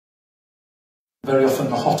Very often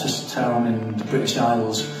the hottest town in the British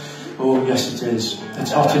Isles. Oh yes it is.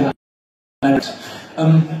 It's hot in America.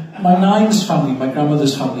 My Nine's family, my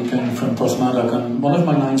grandmother's family came from Porthmadog, and one of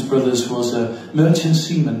my Nine's brothers was a merchant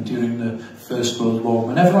seaman during the First World War.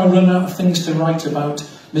 Whenever I run out of things to write about,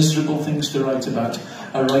 miserable things to write about,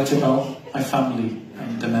 I write about my family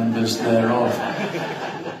and the members thereof.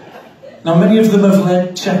 Now many of them have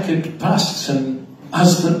led checkered pasts, and I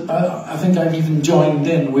think I've even joined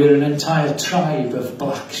in. We're an entire tribe of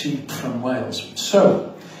black sheep from Wales.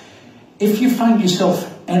 So, if you find yourself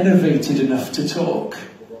enervated enough to talk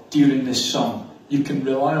during this song, you can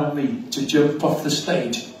rely on me to jump off the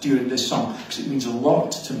stage during this song, because it means a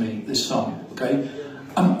lot to me, this song, okay?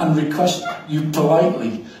 And request you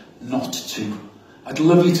politely not to. I'd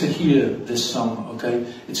love you to hear this song, okay?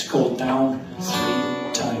 It's called Down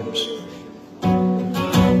 3 Times.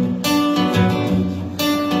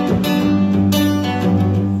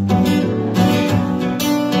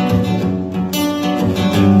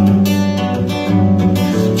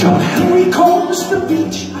 The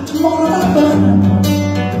beach at Northcourt.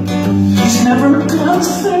 He's never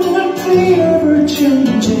glancing at the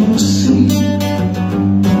ever-changing sea.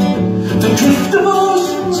 The drift of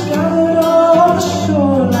oceans gathered on the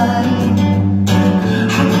shoreline.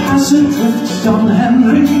 Haphazard drifts John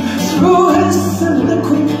Henry through his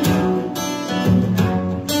soliloquy.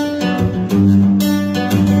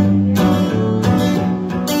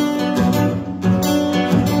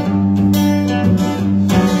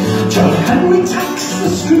 The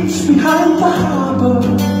streets behind the harbour,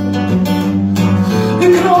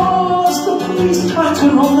 ignores the police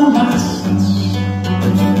clatter on the masts.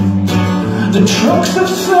 The trucks of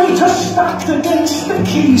freight are stacked against the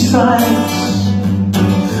quaysides,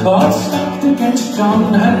 or stacked against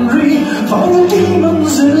John Henry by the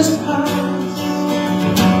demons in his past.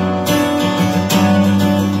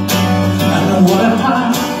 And what a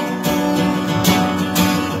past!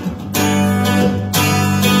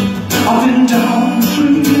 I've been down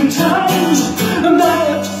 3 times, and I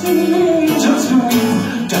have seen the angels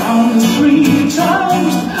weep. Down 3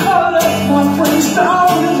 times, I left my friends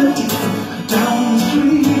down in the deep. Down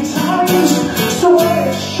 3 times, so I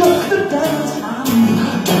shook the devil's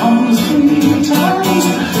hand. Down 3 times,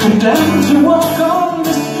 condemned to walk on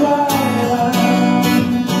this dry land.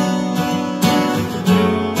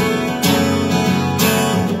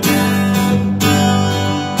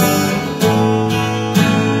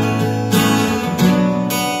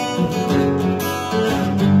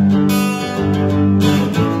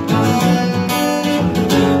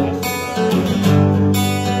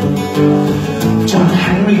 John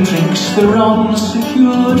Henry drinks the rum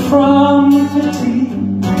secured from pity.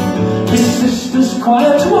 His sisters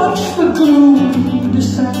quiet watch the gloom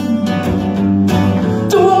descend.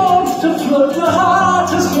 The warmth to flood the heart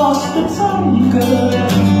has lost its hunger,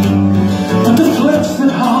 but the floods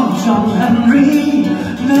that haunt John Henry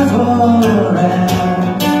never end.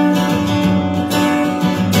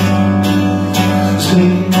 They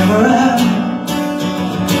never end.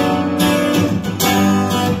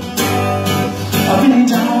 I've been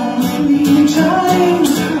down 3 times,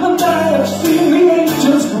 and I have seen the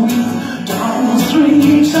angels weep. Down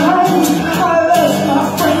 3 times, I left my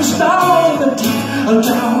friends down the deep.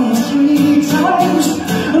 Down 3 times,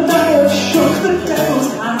 and I have shook the devil's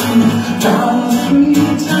hand. Down 3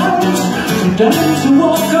 times, condemned to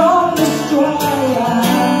walk on this dry land.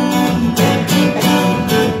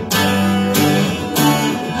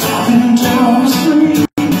 I've been down 3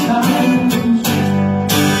 times.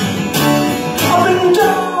 I've been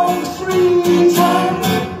down 3 times.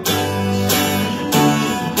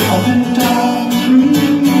 I've been down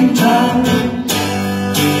 3 times.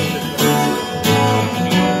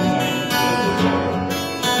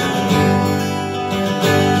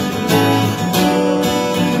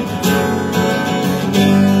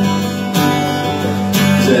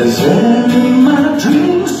 Says in my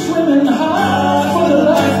dreams, swimming hard for the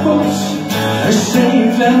lifeboats. I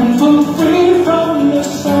save them for free from the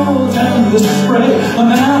salt and the spray. And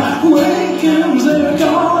then I wake and they're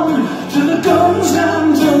gone to the guns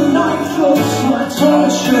and the night floats. My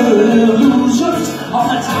tortured illusions on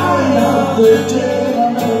the tide of the day.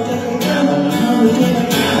 Another day, and another day,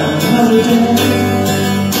 and another day.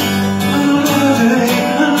 Another day,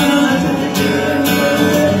 another day,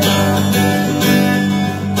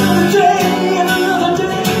 another day, another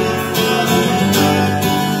day.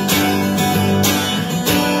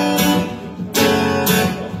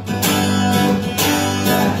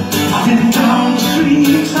 I've been down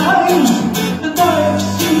 3 times, and I have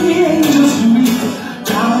seen the angels weep.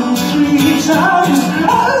 Down 3 times,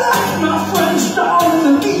 I left my friends down in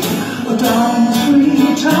the deep. Down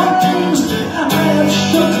 3 times,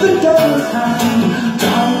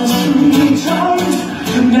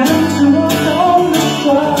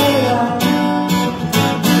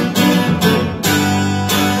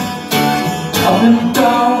 Up and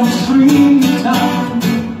down Street Town,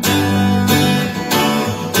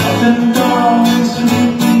 up and down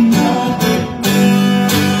Street Town.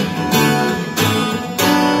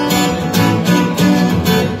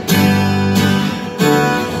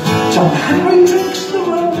 John Henry drinks the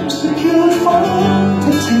rum secured for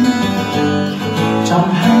pity. John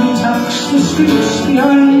Henry taps the streets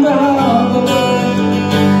behind the harbour.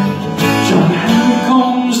 John Henry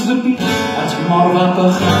combs the beach at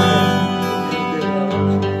Morfa.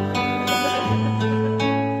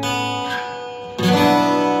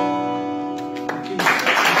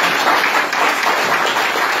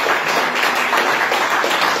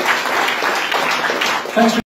 Thanks.